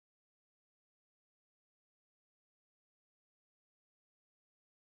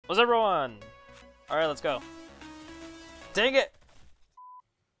What's everyone? Alright, let's go. Dang it!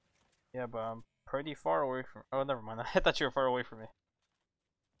 Yeah, but I'm pretty far away from... Oh, never mind. I thought you were far away from me.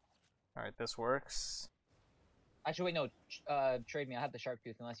 Alright, this works. Actually, wait, no. Trade me. I have the sharp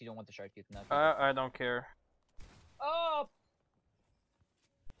tooth, unless you don't want the sharp tooth. No, I don't care. Oh!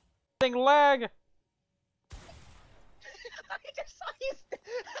 Thing lag! I just saw you.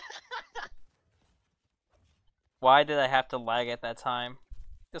 Why did I have to lag at that time?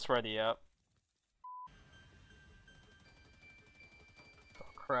 Just ready up. Oh,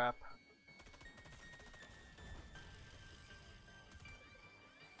 crap.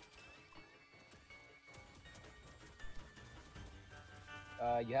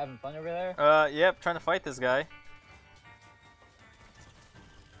 You having fun over there? Yep, trying to fight this guy.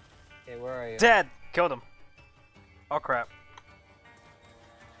 Okay, where are you? Dead! Killed him. Oh, crap.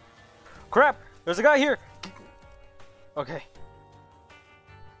 Crap! There's a guy here! Okay.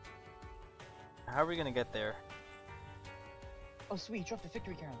 How are we gonna get there? Oh, sweet, drop the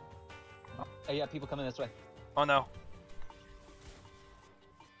victory crown. Oh, yeah, people coming this way. Oh, no.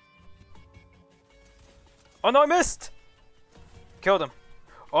 Oh, no, I missed! Killed him.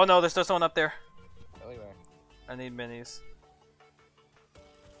 Oh, no, there's still someone up there. Oh, where? I need minis.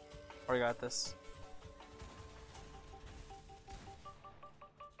 Oh, we got this.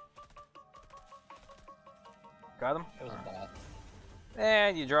 Got him? It wasn't bad.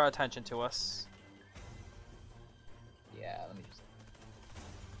 And you draw attention to us. Yeah, let me just...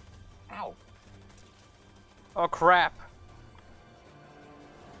 Ow! Oh, crap.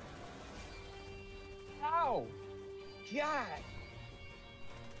 Ow! God!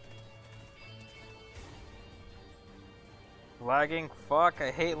 Lagging? Fuck, I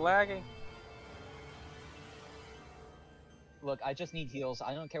hate lagging. Look, I just need heals.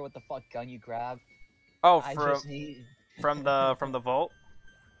 I don't care what the fuck gun you grab. Oh, I from just need... from the vault.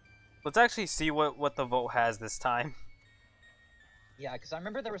 Let's actually see what the vault has this time. Yeah, because I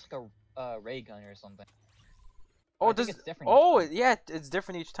remember there was like a ray gun or something. Oh, I think it's different oh each time. yeah, it's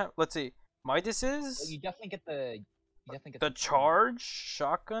different each time. Let's see. Midas But is you definitely get the... You definitely get the charge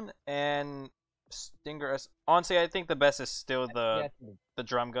shotgun and Stinger S. Honestly, I think the best is still Yeah, the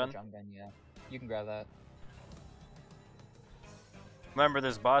drum gun. The drum gun, yeah. You can grab that. Remember,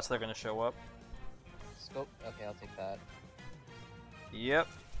 there's bots that are gonna show up. Scope? Okay, I'll take that. Yep.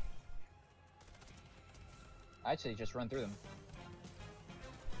 Actually, just run through them.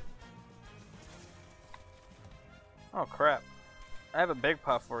 Oh crap! I have a big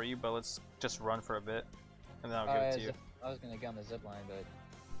pot for you, but let's just run for a bit, and then I'll give it to you. I was gonna get on the zip line, but...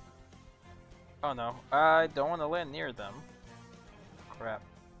 Oh no, I don't want to land near them. Crap.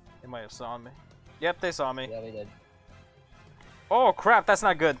 They might have saw me. Yep, they saw me. Yeah, they did. Oh crap, that's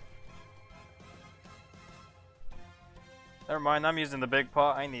not good. Never mind, I'm using the big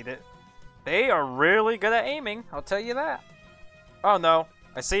pot. I need it. They are really good at aiming, I'll tell you that. Oh no,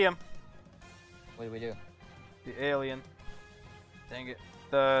 I see him. What do we do? The alien. Dang it.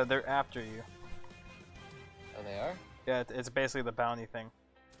 They're after you. Oh, they are? Yeah, it's basically the bounty thing.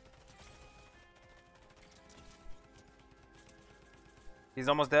 He's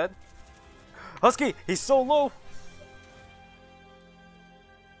almost dead. Husky, he's so low.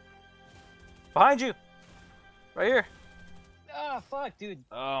 Behind you. Right here. Ah, fuck, dude.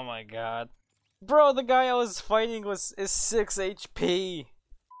 Oh my god. Bro, the guy I was fighting is 6 HP.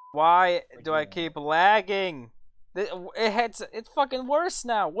 Why do I keep lagging? It's fucking worse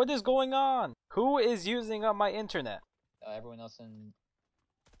now. What is going on? Who is using up my internet? Everyone else in...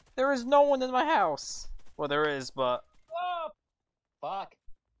 There is no one in my house. Well, there is, but... Oh! Fuck.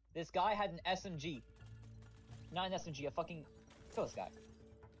 This guy had an SMG. Not an SMG, a fucking... Kill this guy.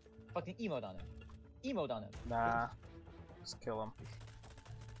 Fucking emote on him. Emote on him. Nah. Just kill him.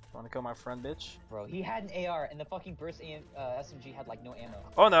 Want to kill my friend, bitch? Bro, he had an AR, and the fucking burst SMG had, like, no ammo.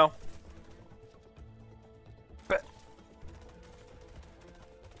 Oh, no.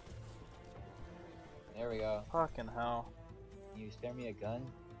 There we go. Fucking hell. Can you spare me a gun?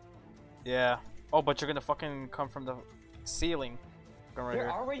 Yeah. Oh, but you're gonna fucking come from the ceiling. Come right They're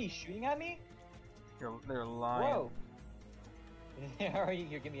here. already shooting at me? They're lying. Whoa. They're already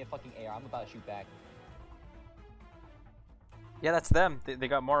here, give me a fucking AR. I'm about to shoot back. Yeah, that's them. They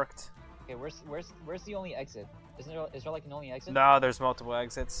got marked. Okay, where's the only exit? Is there like an only exit? No, there's multiple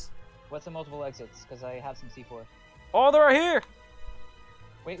exits. What's the multiple exits? Because I have some C4. Oh, they're here!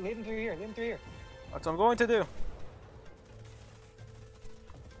 Wait, leave them through here. Leave them through here. That's what I'm going to do.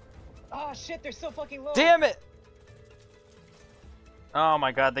 Oh shit, they're so fucking low. Damn it! Oh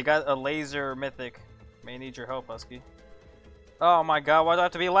my god, they got a laser mythic. May need your help, Husky. Oh my god, why do I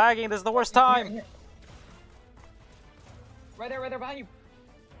have to be lagging? This is the worst time! Right there, behind you.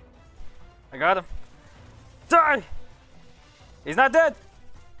 I got him. Die! He's not dead!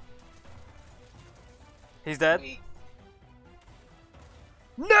 He's dead. Wait,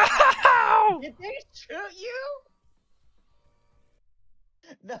 No! did they shoot you?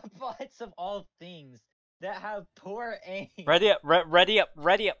 The bots of all things that have poor aim. Ready up, ready up,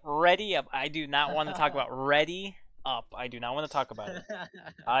 ready up, ready up. I do not want to talk about ready up. I do not want to talk about it.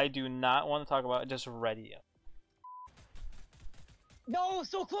 I do not want to talk about it. Just ready up. No,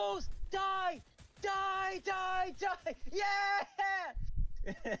 so close! Die! Die! Die! Die! Yeah!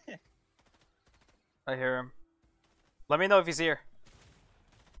 I hear him. Let me know if he's here.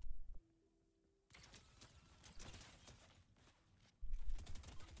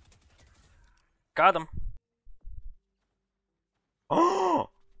 Got him. Oh!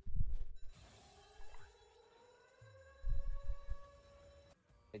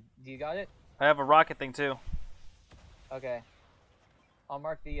 Do you got it? I have a rocket thing too. Okay. I'll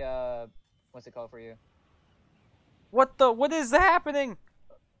mark the, what's it called for you? What the? What is happening?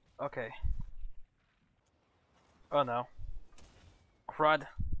 Okay. Oh no. Crud.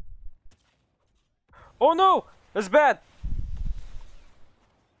 Oh no! That's bad!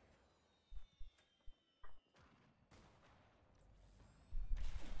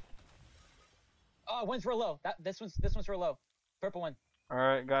 Oh, one's real low. This one's real low. Purple one.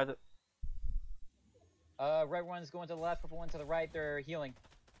 Alright, got it. Red one's going to the left, purple one to the right. They're healing.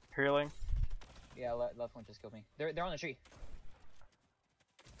 Healing. Yeah, left one just killed me. They're on the tree.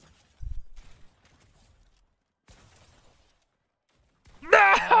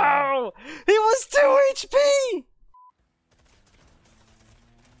 No! He was 2 HP!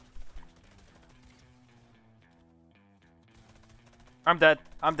 I'm dead.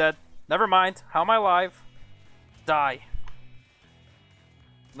 I'm dead. Never mind. How am I alive? Die.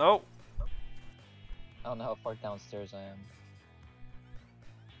 Nope. I don't know how far downstairs I am.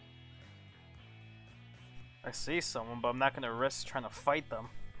 I see someone, but I'm not gonna risk trying to fight them.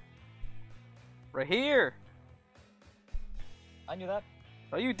 Right here! I knew that.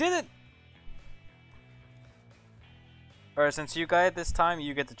 Oh, you did it! Alright, since you got it this time,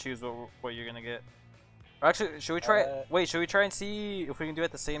 you get to choose what you're gonna get. Or actually, should we try it? Wait, should we try and see if we can do it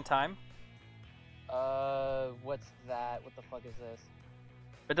at the same time? What's that? What the fuck is this?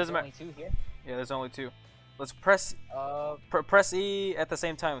 It doesn't matter. Only two here? Yeah, there's only 2. Let's press press E at the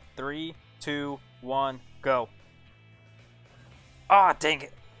same time. 3, 2, 1, go. Ah, dang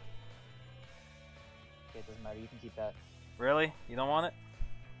it! Okay, it doesn't matter. You can keep that. Really? You don't want it?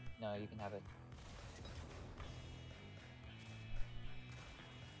 No, you can have it.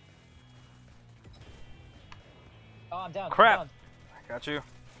 Oh, I'm down. Crap. I'm down. I got you.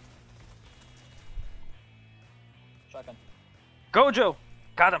 Shotgun. Gojo!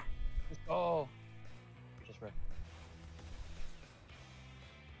 Got him! Oh. Just rip.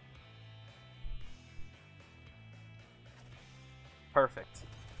 Perfect.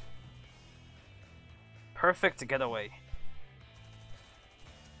 Perfect getaway.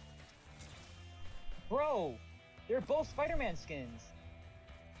 Bro, they're both Spider-Man skins.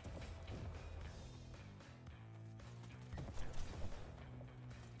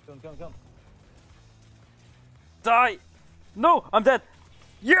 Come. Die! No! I'm dead!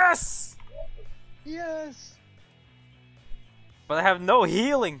 Yes! Yes. But I have no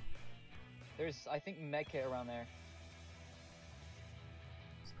healing! There's, I think, med kit around there.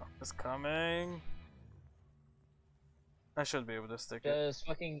 It's coming. I should be able to stick it.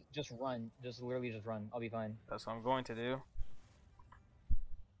 Just run. Just literally just run. I'll be fine. That's what I'm going to do.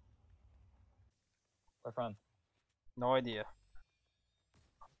 Where from? No idea.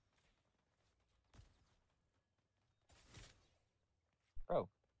 Bro.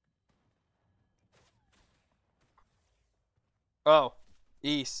 Oh.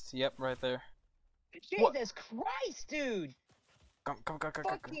 East. Yep, right there. Jesus Christ, dude! Come.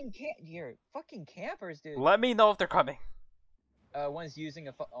 You're fucking campers, dude. Let me know if they're coming. One's using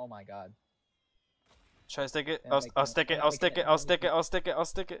a oh my god. Should I stick it? Yeah, I'll stick it. I'll stick it. I'll stick it. I'll stick it. I'll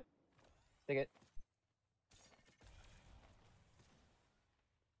stick it. Stick it.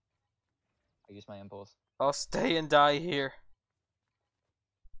 I use my impulse. I'll stay and die here.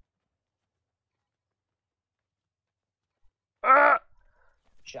 Ah!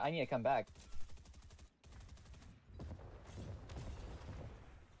 Shit, I need to come back.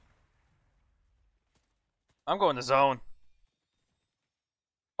 I'm going to zone.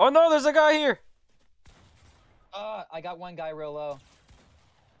 Oh no, there's a guy here! I got one guy real low.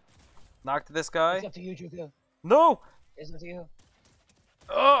 Knocked this guy. It's up to you, Juku. No! It's up to you.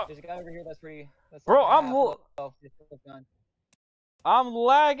 Ugh! There's a guy over here that's pretty. That's Bro, like I'm half low. low. It's done. I'm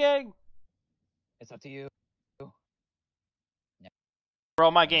lagging! It's up to you.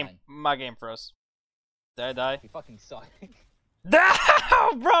 Bro, my Never game froze. Did I die? You fucking suck. No,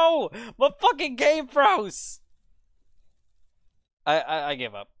 bro! My fucking game froze! I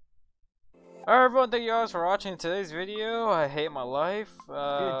give up. Alright everyone, thank you guys for watching today's video. I hate my life. Dude,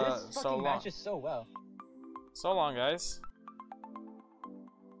 this so fucking long. matches so well. So long, guys.